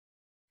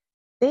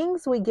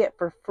Things we get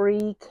for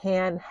free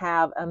can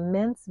have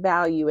immense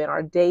value in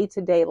our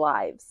day-to-day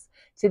lives.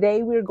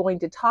 Today, we're going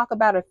to talk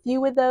about a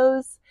few of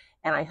those,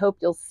 and I hope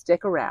you'll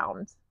stick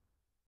around.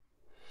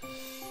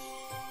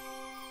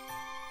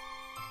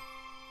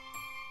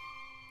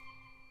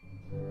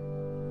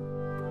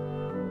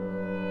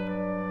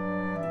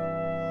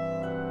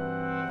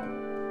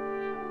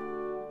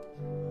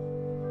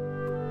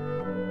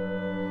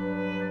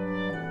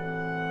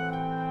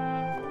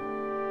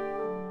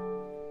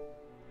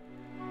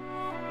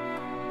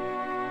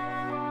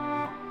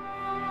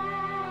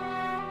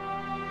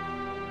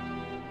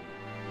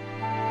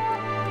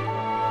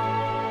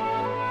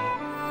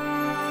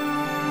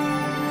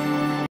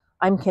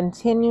 I'm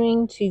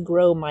continuing to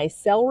grow my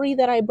celery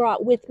that I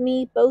brought with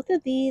me. Both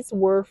of these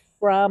were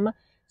from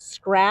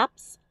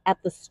scraps at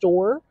the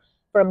store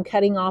from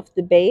cutting off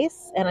the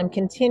base, and I'm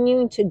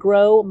continuing to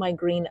grow my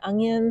green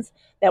onions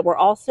that were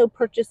also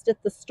purchased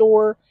at the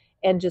store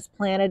and just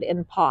planted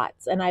in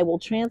pots, and I will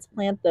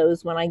transplant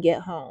those when I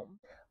get home.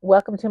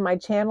 Welcome to my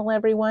channel,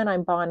 everyone.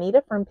 I'm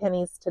Bonita from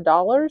Pennies to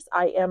Dollars.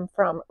 I am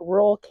from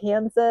rural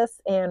Kansas,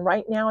 and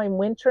right now I'm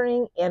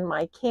wintering in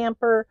my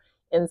camper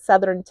in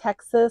southern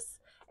Texas.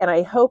 And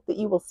I hope that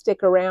you will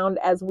stick around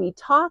as we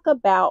talk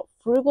about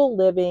frugal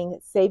living,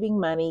 saving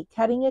money,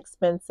 cutting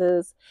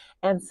expenses,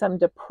 and some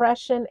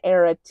Depression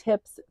era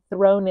tips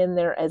thrown in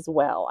there as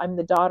well. I'm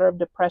the daughter of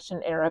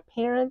Depression era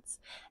parents,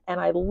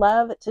 and I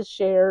love to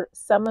share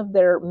some of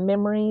their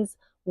memories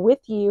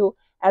with you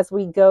as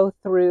we go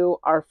through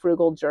our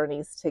frugal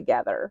journeys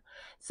together.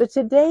 So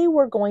today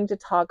we're going to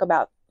talk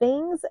about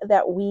things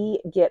that we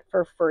get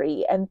for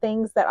free and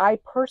things that I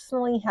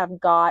personally have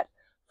got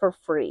for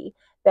free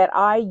that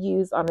I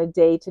use on a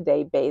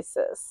day-to-day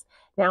basis.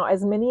 Now,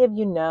 as many of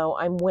you know,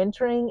 I'm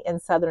wintering in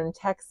southern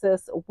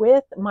Texas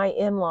with my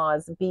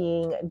in-laws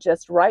being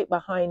just right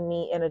behind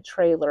me in a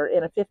trailer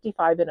in a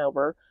 55 and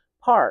over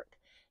park.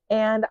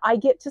 And I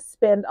get to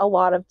spend a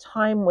lot of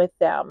time with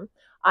them.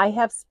 I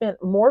have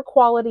spent more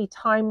quality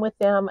time with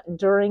them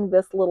during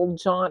this little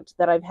jaunt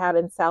that I've had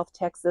in South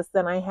Texas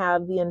than I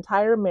have the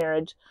entire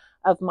marriage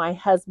of my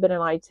husband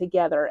and I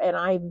together, and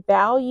I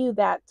value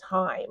that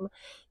time.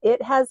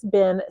 It has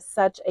been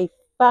such a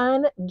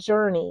fun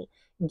journey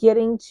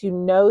getting to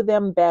know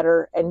them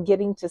better and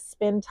getting to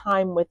spend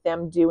time with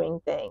them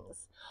doing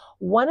things.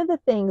 One of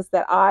the things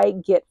that I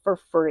get for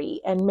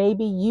free, and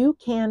maybe you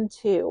can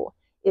too,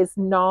 is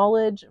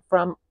knowledge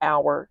from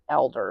our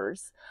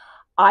elders.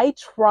 I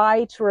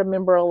try to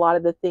remember a lot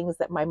of the things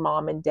that my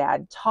mom and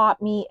dad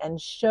taught me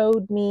and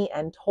showed me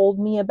and told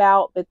me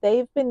about, but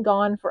they've been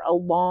gone for a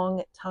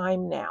long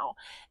time now.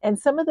 And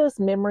some of those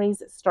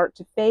memories start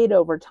to fade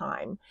over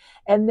time.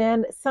 And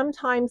then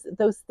sometimes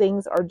those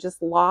things are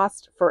just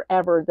lost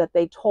forever that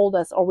they told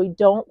us, or we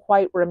don't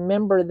quite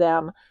remember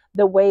them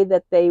the way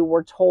that they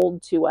were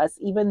told to us,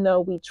 even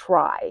though we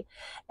try.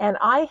 And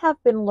I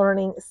have been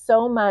learning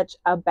so much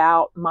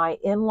about my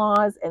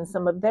in-laws and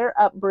some of their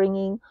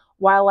upbringing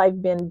while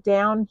I've been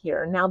down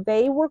here. Now,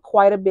 they were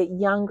quite a bit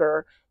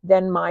younger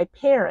than my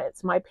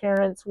parents. My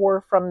parents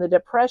were from the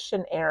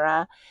Depression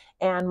era,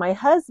 and my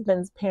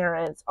husband's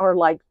parents are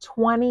like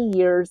 20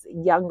 years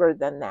younger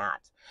than that.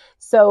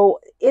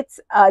 So it's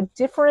a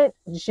different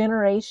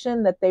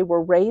generation that they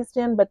were raised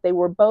in, but they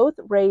were both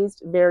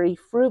raised very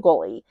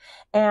frugally.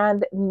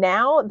 And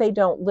now they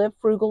don't live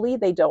frugally.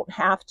 They don't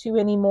have to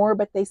anymore,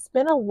 but they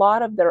spent a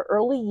lot of their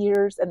early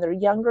years and their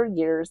younger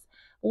years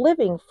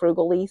living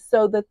frugally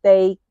so that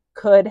they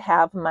could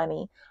have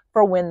money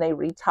for when they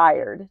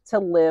retired to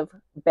live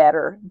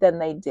better than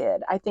they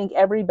did. I think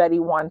everybody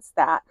wants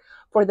that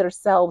for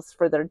themselves,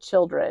 for their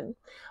children.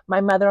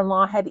 My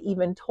mother-in-law had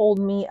even told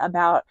me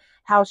about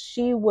how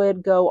she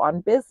would go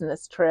on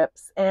business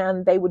trips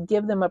and they would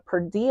give them a per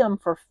diem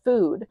for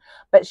food,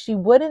 but she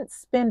wouldn't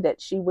spend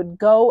it. She would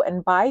go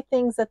and buy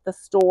things at the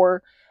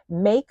store,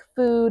 make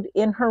food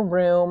in her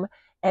room,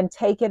 and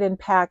take it and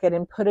pack it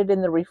and put it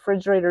in the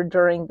refrigerator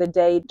during the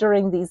day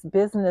during these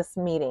business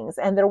meetings.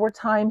 And there were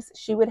times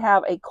she would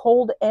have a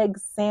cold egg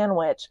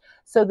sandwich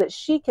so that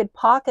she could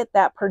pocket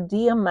that per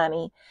diem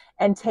money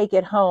and take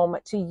it home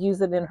to use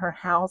it in her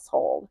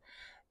household.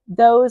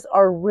 Those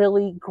are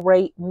really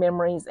great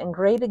memories and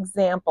great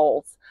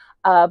examples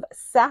of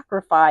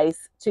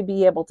sacrifice to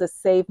be able to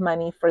save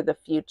money for the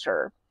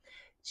future.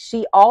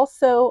 She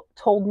also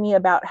told me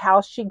about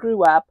how she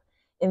grew up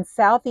in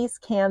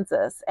southeast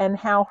Kansas and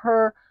how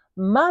her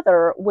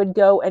mother would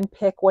go and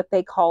pick what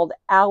they called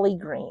alley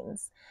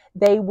greens.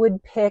 They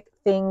would pick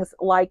things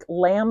like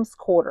lamb's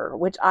quarter,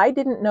 which I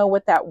didn't know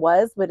what that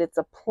was, but it's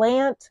a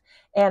plant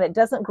and it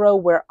doesn't grow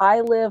where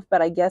I live,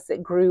 but I guess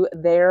it grew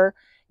there.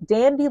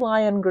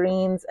 Dandelion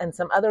greens and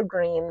some other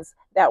greens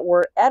that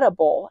were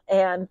edible,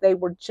 and they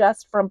were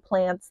just from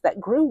plants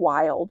that grew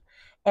wild.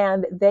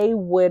 And they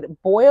would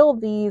boil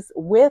these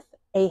with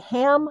a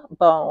ham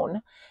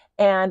bone,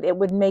 and it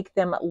would make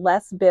them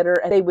less bitter.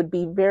 And they would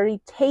be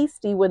very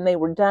tasty when they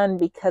were done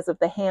because of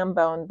the ham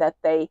bone that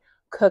they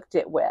cooked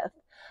it with.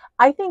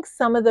 I think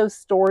some of those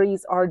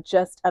stories are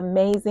just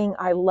amazing.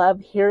 I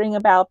love hearing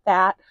about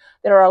that.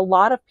 There are a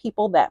lot of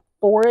people that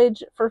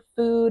forage for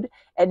food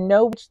and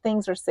know which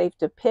things are safe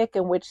to pick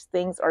and which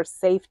things are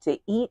safe to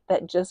eat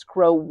that just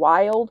grow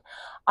wild.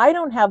 I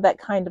don't have that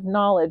kind of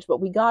knowledge, but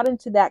we got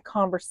into that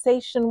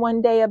conversation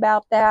one day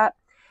about that.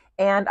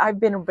 And I've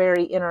been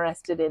very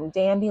interested in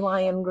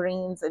dandelion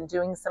greens and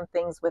doing some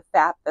things with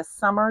that this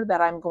summer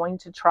that I'm going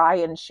to try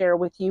and share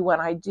with you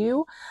when I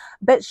do.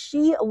 But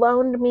she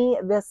loaned me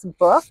this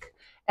book,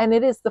 and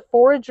it is The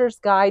Forager's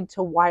Guide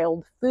to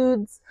Wild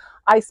Foods.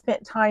 I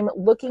spent time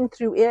looking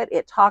through it.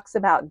 It talks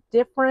about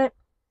different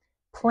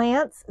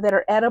plants that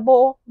are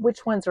edible,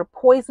 which ones are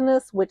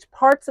poisonous, which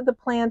parts of the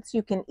plants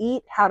you can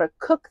eat, how to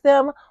cook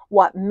them,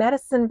 what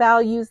medicine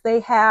values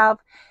they have.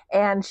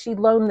 And she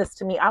loaned this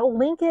to me. I'll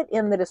link it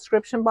in the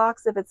description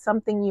box if it's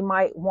something you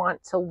might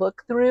want to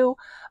look through.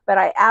 But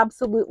I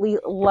absolutely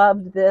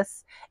loved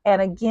this. And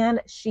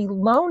again, she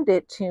loaned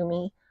it to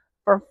me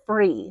for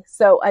free.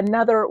 So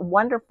another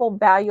wonderful,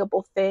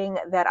 valuable thing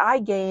that I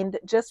gained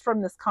just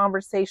from this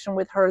conversation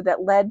with her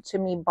that led to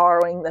me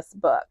borrowing this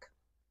book.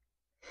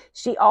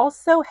 She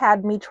also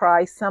had me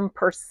try some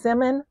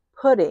persimmon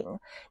pudding.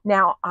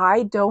 Now,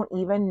 I don't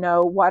even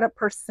know what a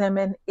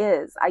persimmon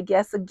is. I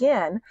guess,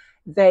 again,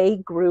 they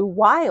grew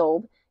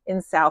wild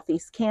in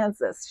southeast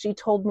Kansas. She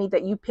told me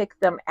that you pick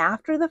them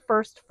after the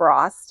first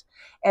frost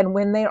and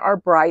when they are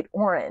bright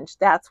orange.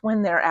 That's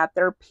when they're at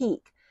their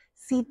peak.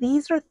 See,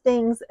 these are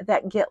things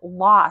that get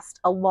lost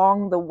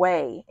along the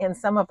way in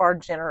some of our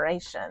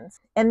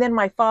generations. And then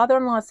my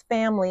father-in-law's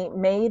family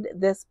made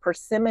this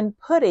persimmon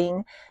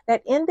pudding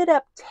that ended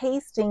up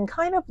tasting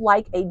kind of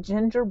like a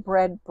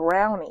gingerbread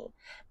brownie,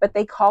 but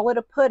they call it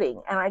a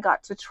pudding. And I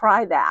got to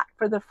try that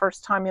for the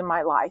first time in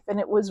my life, and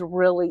it was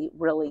really,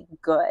 really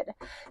good.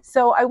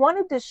 So I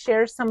wanted to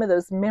share some of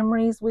those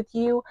memories with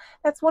you.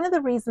 That's one of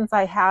the reasons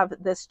I have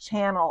this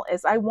channel,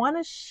 is I want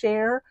to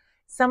share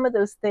some of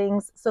those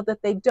things so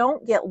that they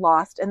don't get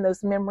lost and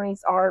those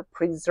memories are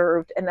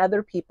preserved and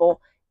other people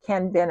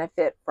can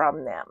benefit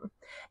from them.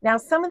 Now,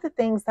 some of the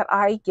things that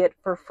I get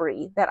for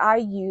free that I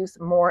use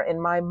more in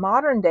my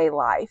modern day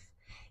life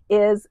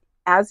is,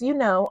 as you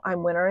know,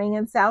 I'm wintering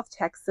in South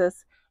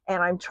Texas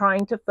and I'm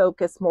trying to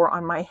focus more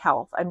on my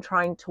health. I'm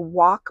trying to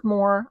walk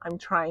more. I'm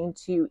trying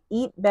to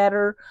eat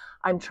better.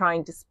 I'm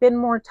trying to spend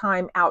more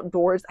time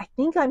outdoors. I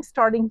think I'm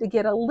starting to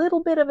get a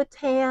little bit of a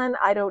tan.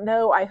 I don't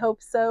know. I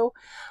hope so.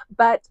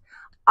 But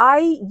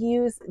I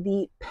use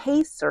the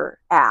Pacer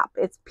app.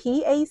 It's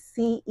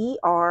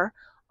Pacer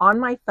on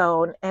my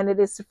phone, and it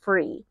is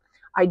free.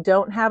 I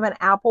don't have an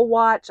Apple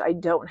Watch. I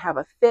don't have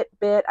a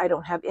Fitbit. I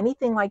don't have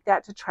anything like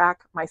that to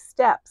track my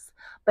steps.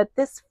 But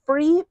this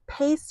free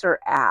Pacer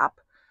app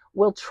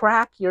will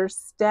track your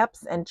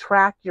steps and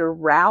track your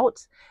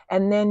route.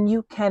 And then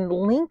you can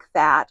link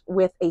that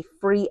with a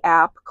free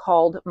app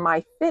called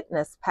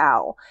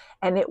MyFitnessPal.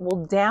 And it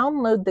will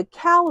download the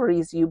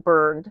calories you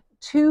burned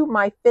to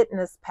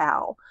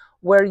MyFitnessPal,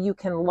 where you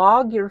can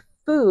log your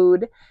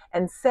food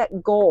and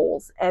set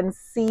goals and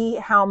see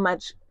how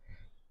much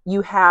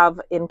you have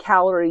in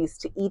calories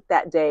to eat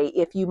that day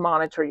if you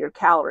monitor your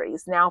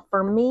calories. Now,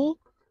 for me,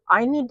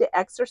 I need to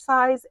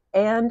exercise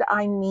and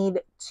I need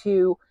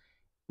to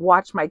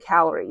watch my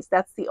calories.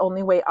 That's the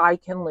only way I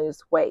can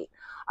lose weight.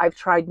 I've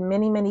tried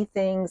many, many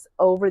things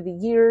over the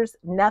years.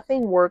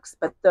 Nothing works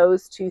but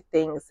those two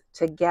things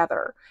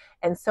together.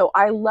 And so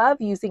I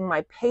love using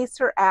my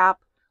Pacer app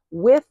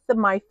with the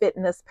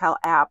MyFitnessPal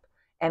app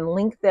and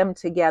link them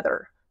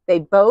together. They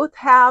both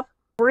have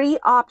free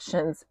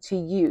options to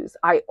use.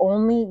 I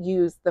only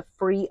use the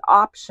free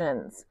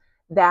options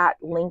that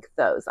link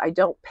those. I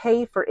don't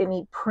pay for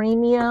any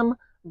premium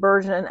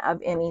version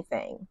of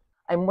anything.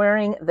 I'm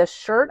wearing the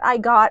shirt I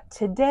got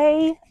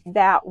today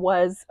that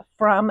was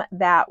from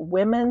that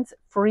women's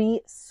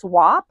free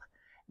swap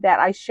that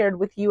I shared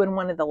with you in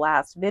one of the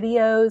last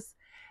videos.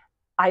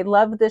 I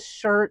love this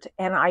shirt,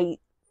 and I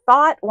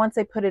thought once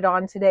I put it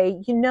on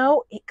today, you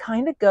know, it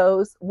kind of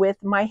goes with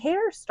my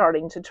hair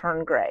starting to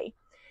turn gray.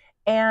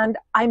 And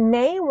I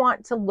may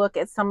want to look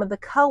at some of the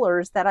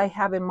colors that I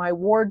have in my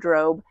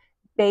wardrobe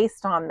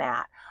based on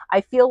that. I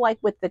feel like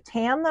with the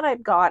tan that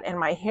I've got and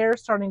my hair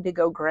starting to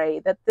go gray,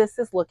 that this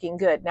is looking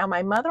good. Now,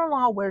 my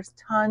mother-in-law wears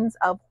tons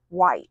of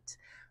white.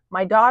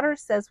 My daughter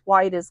says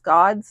white is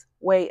God's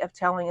way of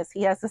telling us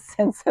he has a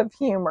sense of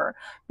humor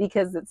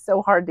because it's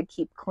so hard to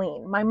keep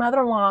clean. My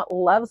mother-in-law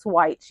loves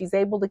white. She's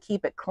able to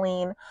keep it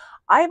clean.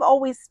 I've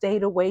always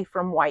stayed away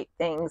from white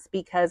things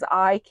because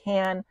I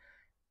can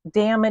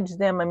damage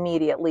them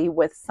immediately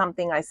with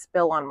something I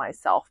spill on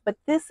myself. But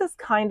this is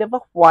kind of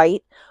a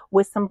white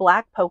with some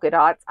black polka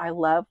dots. I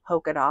love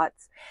polka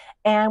dots.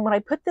 And when I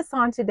put this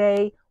on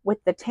today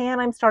with the tan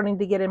I'm starting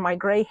to get in my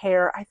gray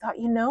hair, I thought,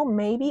 you know,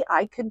 maybe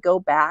I could go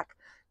back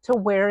to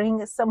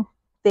wearing some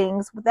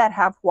things that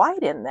have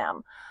white in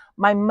them.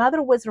 My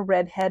mother was a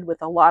redhead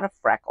with a lot of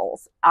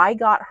freckles. I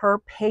got her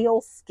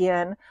pale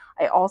skin.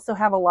 I also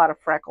have a lot of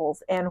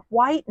freckles, and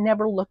white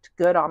never looked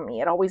good on me.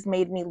 It always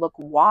made me look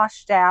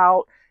washed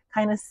out,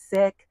 kind of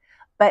sick.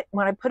 But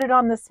when I put it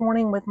on this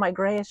morning with my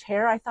grayish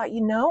hair, I thought,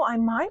 you know, I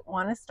might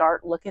want to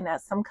start looking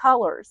at some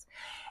colors.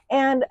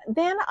 And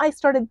then I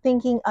started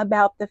thinking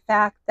about the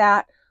fact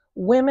that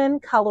women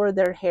color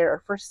their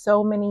hair for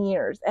so many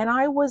years, and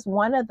I was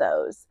one of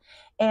those.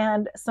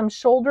 And some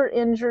shoulder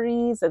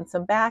injuries and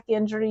some back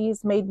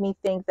injuries made me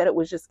think that it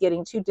was just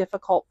getting too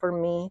difficult for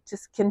me to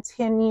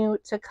continue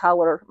to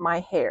color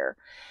my hair.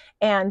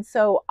 And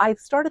so I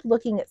started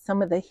looking at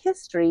some of the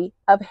history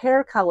of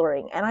hair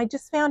coloring, and I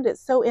just found it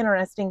so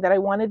interesting that I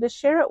wanted to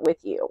share it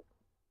with you.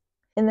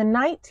 In the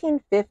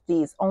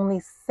 1950s,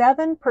 only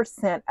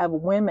 7% of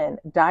women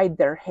dyed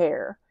their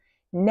hair.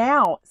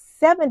 Now,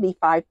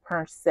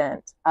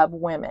 75% of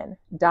women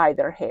dye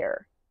their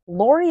hair.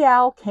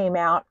 L'Oreal came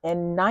out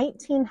in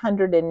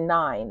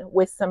 1909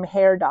 with some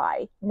hair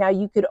dye. Now,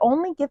 you could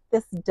only get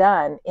this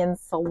done in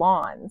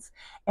salons,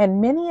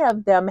 and many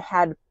of them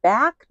had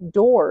back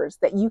doors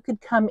that you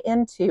could come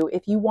into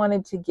if you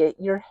wanted to get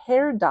your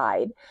hair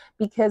dyed,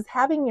 because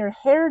having your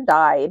hair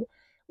dyed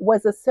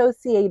was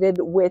associated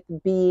with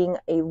being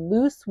a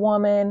loose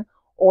woman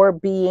or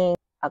being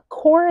a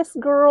chorus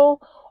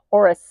girl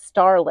or a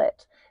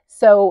starlet.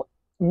 So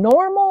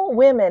normal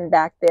women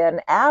back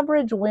then,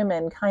 average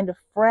women, kind of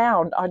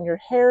frowned on your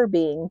hair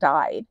being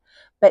dyed.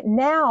 But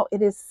now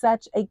it is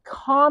such a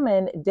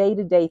common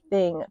day-to-day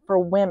thing for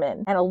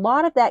women. And a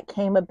lot of that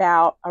came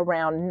about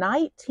around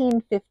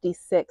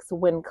 1956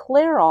 when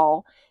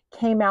Clairol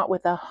came out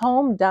with a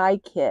home dye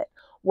kit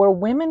where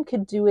women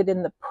could do it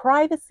in the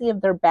privacy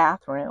of their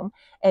bathroom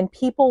and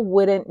people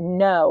wouldn't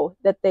know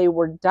that they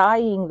were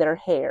dyeing their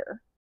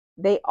hair.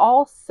 They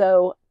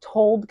also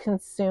told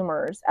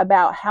consumers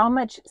about how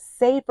much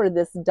safer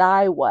this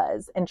dye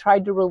was and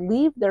tried to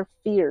relieve their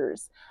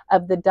fears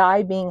of the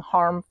dye being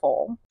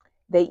harmful.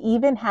 They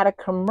even had a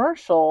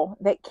commercial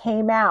that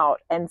came out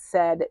and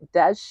said,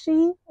 "Does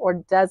she or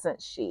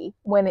doesn't she?"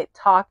 when it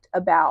talked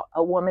about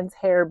a woman's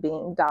hair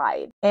being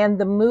dyed. And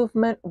the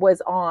movement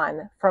was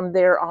on from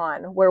there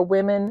on, where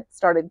women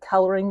started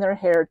coloring their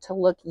hair to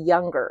look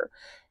younger.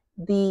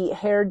 The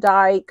hair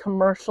dye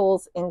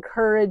commercials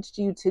encouraged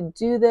you to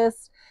do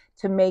this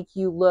to make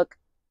you look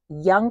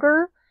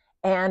younger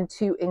and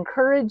to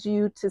encourage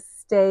you to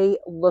stay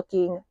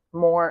looking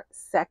more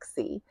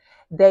sexy.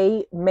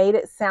 They made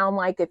it sound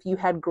like if you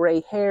had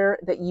gray hair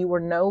that you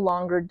were no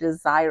longer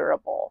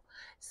desirable.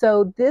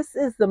 So this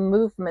is the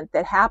movement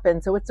that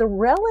happened. So it's a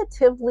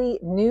relatively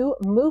new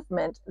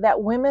movement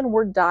that women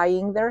were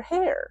dyeing their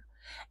hair.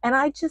 And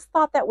I just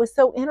thought that was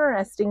so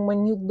interesting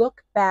when you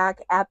look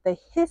back at the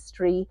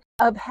history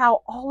of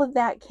how all of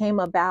that came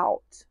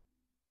about.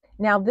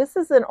 Now, this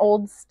is an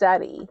old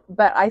study,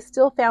 but I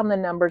still found the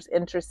numbers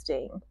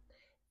interesting.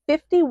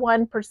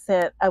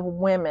 51% of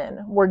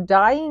women were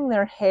dyeing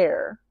their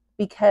hair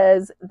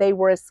because they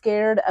were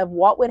scared of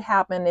what would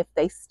happen if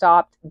they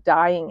stopped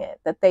dyeing it,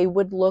 that they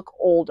would look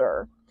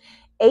older.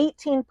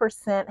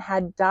 18%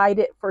 had dyed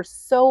it for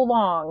so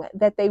long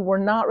that they were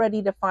not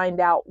ready to find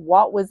out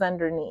what was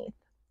underneath.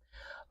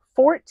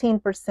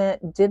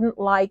 14% didn't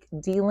like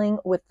dealing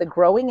with the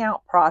growing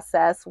out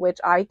process, which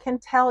I can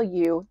tell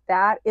you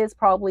that is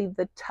probably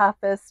the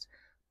toughest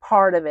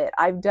part of it.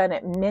 I've done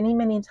it many,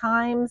 many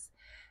times,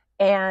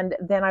 and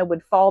then I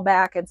would fall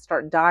back and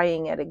start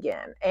dyeing it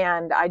again.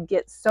 And I'd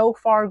get so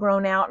far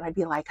grown out and I'd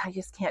be like, I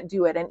just can't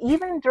do it. And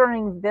even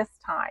during this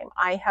time,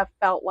 I have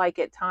felt like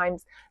at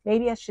times,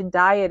 maybe I should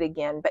dye it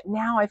again. But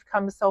now I've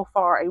come so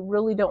far, I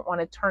really don't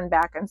want to turn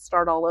back and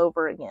start all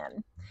over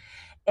again.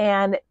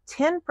 And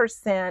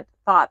 10%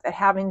 thought that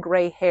having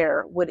gray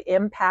hair would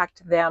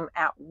impact them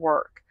at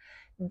work.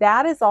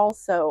 That is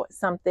also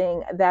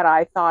something that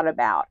I thought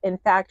about. In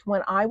fact,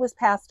 when I was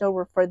passed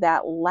over for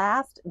that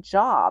last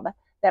job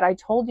that I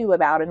told you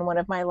about in one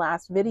of my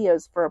last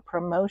videos for a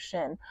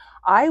promotion,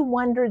 I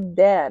wondered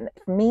then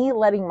if me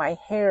letting my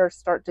hair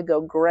start to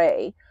go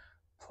gray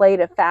played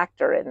a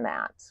factor in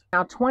that.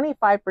 Now,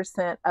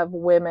 25% of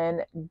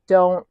women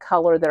don't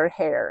color their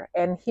hair,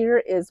 and here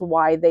is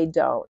why they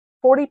don't.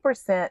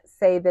 40%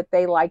 say that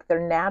they like their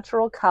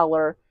natural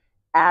color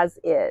as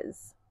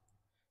is.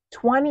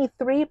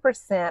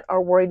 23%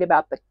 are worried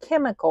about the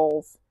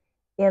chemicals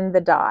in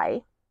the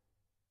dye.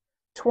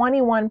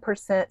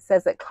 21%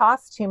 says it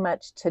costs too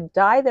much to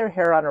dye their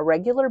hair on a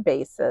regular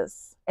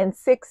basis. And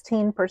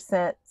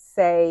 16%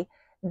 say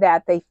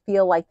that they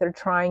feel like they're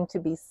trying to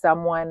be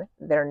someone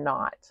they're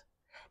not.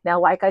 Now,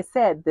 like I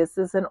said, this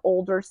is an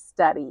older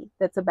study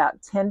that's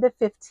about 10 to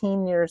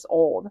 15 years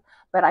old,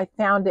 but I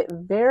found it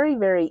very,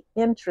 very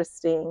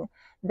interesting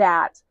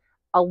that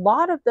a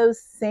lot of those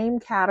same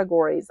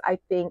categories, I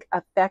think,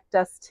 affect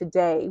us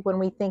today when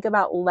we think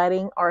about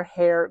letting our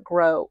hair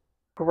grow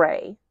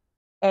gray.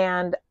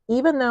 And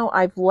even though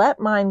I've let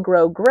mine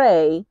grow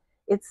gray,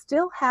 it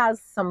still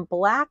has some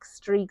black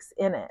streaks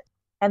in it.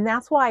 And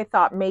that's why I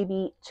thought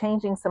maybe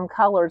changing some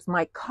colors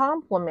might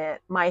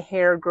complement my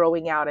hair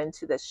growing out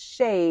into this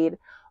shade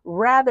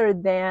rather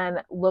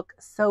than look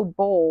so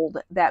bold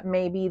that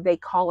maybe they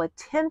call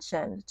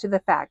attention to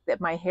the fact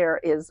that my hair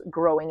is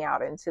growing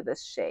out into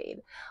this shade.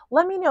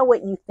 Let me know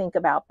what you think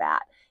about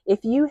that.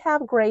 If you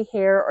have gray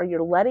hair or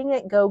you're letting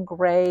it go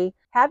gray,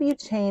 have you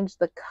changed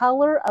the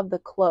color of the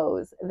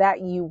clothes that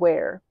you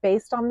wear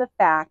based on the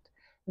fact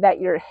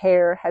that your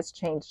hair has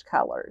changed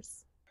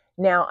colors.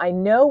 Now, I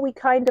know we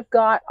kind of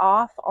got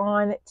off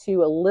on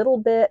to a little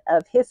bit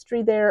of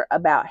history there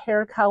about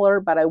hair color,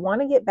 but I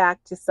want to get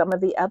back to some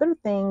of the other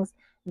things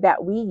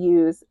that we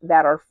use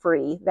that are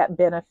free, that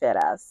benefit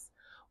us.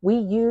 We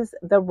use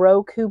the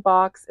Roku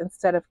box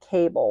instead of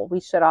cable.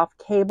 We shut off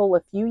cable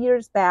a few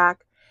years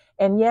back.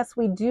 And yes,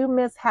 we do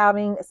miss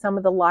having some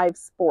of the live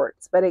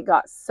sports, but it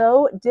got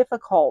so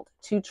difficult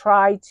to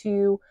try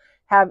to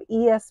have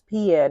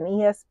ESPN,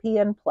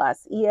 ESPN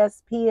Plus,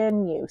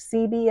 ESPNU,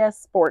 CBS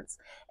Sports.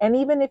 And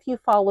even if you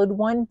followed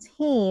one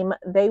team,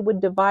 they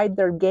would divide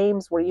their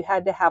games where you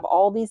had to have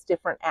all these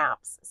different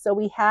apps. So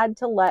we had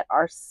to let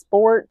our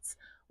sports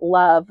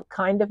love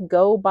kind of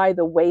go by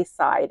the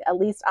wayside. At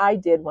least I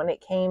did when it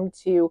came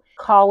to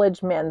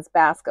college men's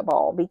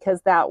basketball,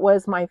 because that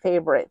was my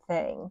favorite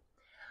thing.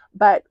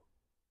 But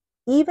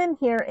even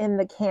here in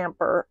the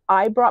camper,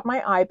 I brought my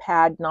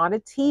iPad, not a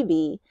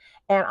TV,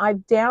 and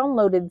I've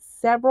downloaded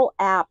several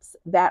apps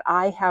that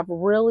I have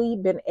really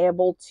been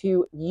able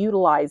to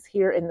utilize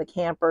here in the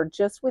camper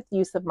just with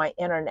use of my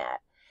internet.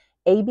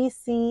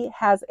 ABC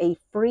has a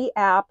free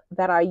app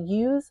that I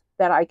use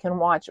that I can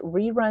watch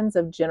reruns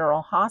of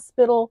General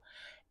Hospital,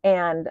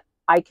 and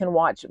I can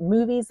watch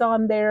movies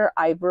on there.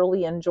 I've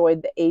really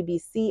enjoyed the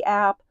ABC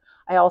app.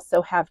 I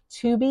also have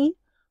Tubi,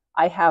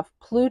 I have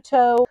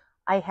Pluto,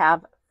 I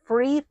have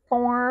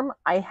Freeform,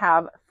 I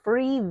have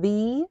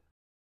Freevee,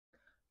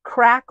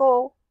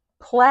 Crackle,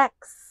 Plex,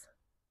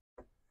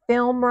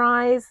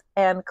 FilmRise,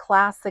 and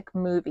Classic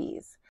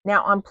Movies.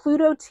 Now on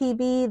Pluto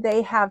TV,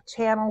 they have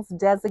channels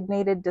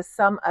designated to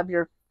some of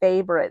your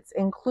favorites,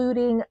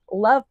 including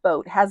Love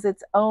Boat has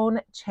its own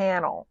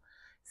channel,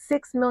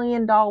 $6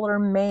 Million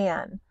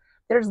Man.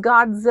 There's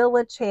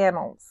Godzilla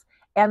channels.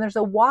 And there's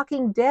a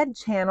Walking Dead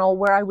channel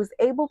where I was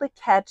able to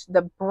catch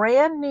the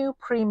brand new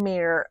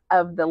premiere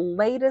of the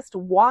latest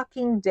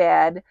Walking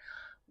Dead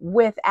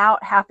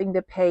without having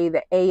to pay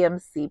the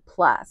AMC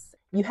Plus.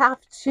 You have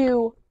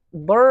to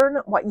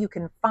learn what you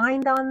can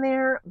find on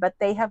there, but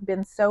they have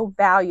been so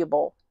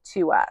valuable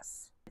to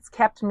us. It's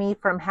kept me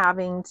from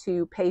having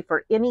to pay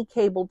for any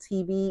cable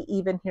TV,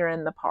 even here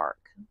in the park.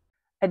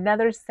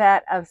 Another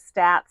set of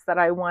stats that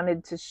I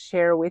wanted to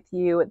share with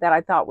you that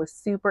I thought was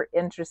super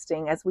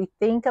interesting as we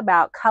think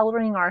about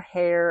coloring our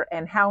hair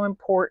and how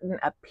important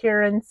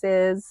appearance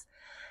is.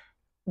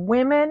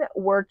 Women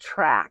were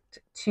tracked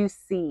to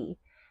see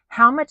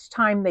how much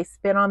time they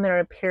spent on their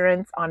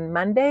appearance on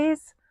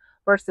Mondays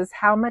versus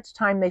how much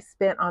time they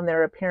spent on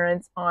their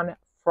appearance on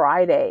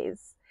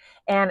Fridays.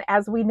 And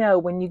as we know,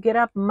 when you get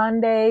up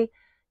Monday,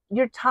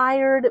 you're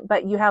tired,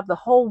 but you have the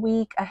whole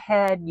week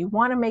ahead. You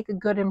want to make a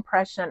good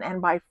impression. And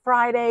by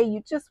Friday,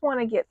 you just want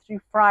to get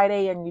through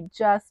Friday and you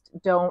just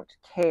don't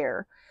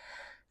care.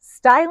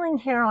 Styling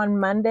hair on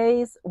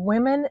Mondays,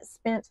 women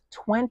spent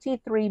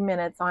 23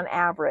 minutes on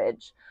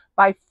average.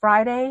 By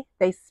Friday,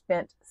 they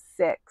spent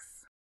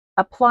 6.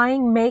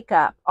 Applying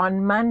makeup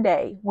on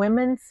Monday,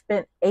 women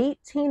spent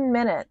 18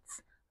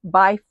 minutes.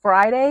 By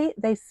Friday,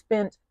 they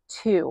spent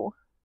 2.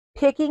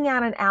 Picking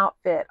out an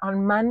outfit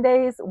on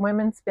Mondays,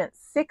 women spent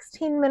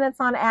 16 minutes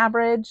on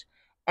average,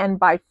 and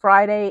by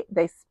Friday,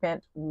 they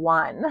spent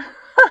 1.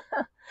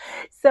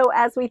 So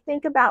as we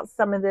think about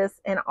some of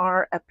this in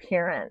our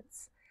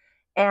appearance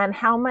and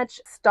how much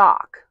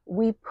stock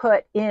we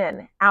put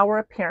in our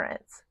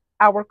appearance,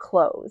 our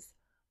clothes,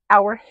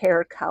 our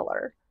hair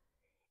color,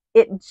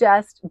 it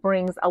just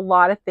brings a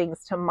lot of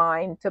things to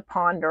mind to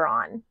ponder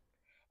on.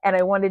 And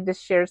I wanted to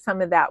share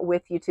some of that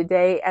with you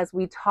today as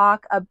we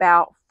talk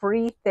about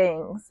free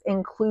things,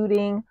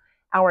 including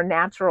our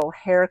natural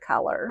hair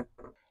color.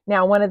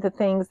 Now, one of the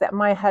things that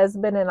my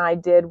husband and I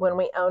did when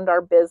we owned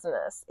our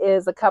business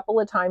is a couple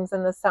of times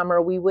in the summer,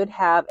 we would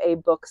have a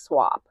book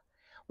swap.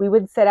 We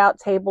would set out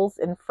tables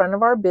in front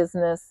of our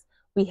business.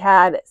 We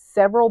had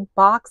several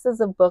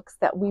boxes of books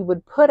that we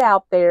would put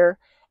out there.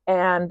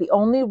 And the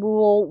only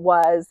rule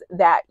was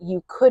that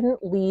you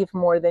couldn't leave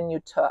more than you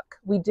took.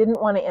 We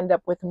didn't want to end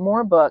up with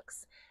more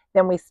books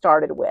than we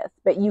started with.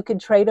 But you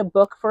could trade a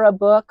book for a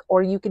book,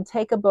 or you could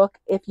take a book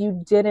if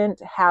you didn't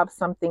have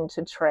something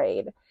to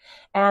trade.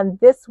 And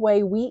this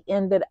way we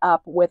ended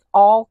up with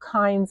all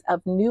kinds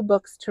of new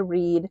books to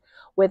read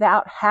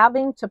without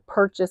having to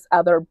purchase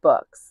other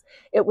books.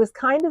 It was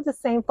kind of the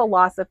same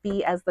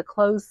philosophy as the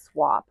clothes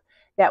swap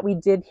that we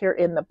did here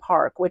in the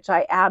park, which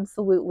I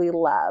absolutely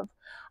love.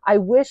 I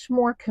wish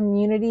more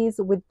communities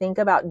would think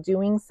about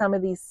doing some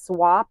of these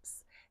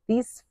swaps.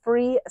 These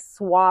free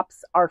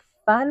swaps are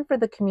fun for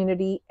the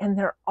community, and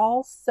they're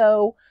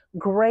also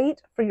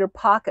great for your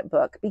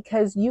pocketbook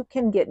because you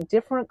can get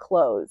different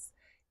clothes,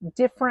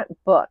 different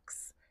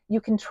books. You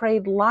can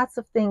trade lots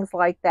of things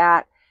like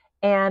that,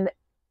 and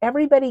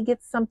everybody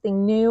gets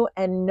something new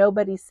and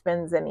nobody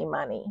spends any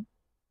money.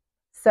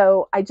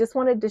 So I just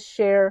wanted to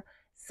share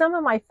some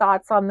of my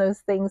thoughts on those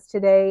things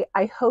today.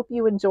 I hope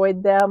you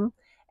enjoyed them.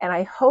 And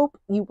I hope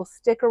you will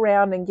stick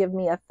around and give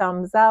me a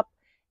thumbs up.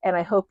 And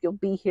I hope you'll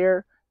be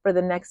here for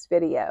the next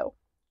video.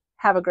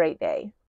 Have a great day.